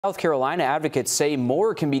South Carolina advocates say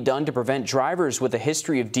more can be done to prevent drivers with a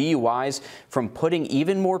history of DUIs from putting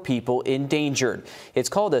even more people in danger. It's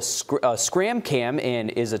called a Scram Cam and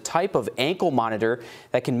is a type of ankle monitor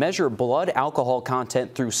that can measure blood alcohol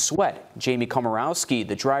content through sweat. Jamie Komorowski,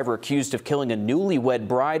 the driver accused of killing a newlywed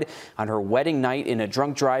bride on her wedding night in a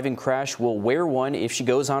drunk driving crash, will wear one if she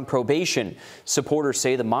goes on probation. Supporters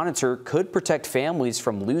say the monitor could protect families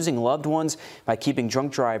from losing loved ones by keeping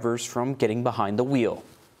drunk drivers from getting behind the wheel.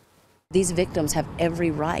 These victims have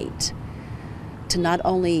every right to not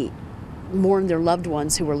only mourn their loved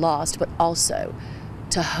ones who were lost, but also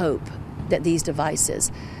to hope that these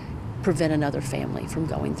devices prevent another family from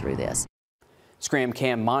going through this. Scram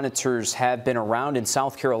Cam monitors have been around in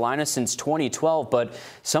South Carolina since 2012, but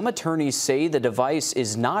some attorneys say the device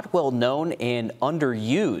is not well known and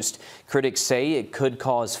underused. Critics say it could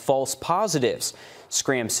cause false positives.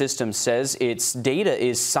 Scram Systems says its data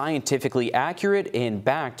is scientifically accurate and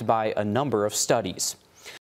backed by a number of studies.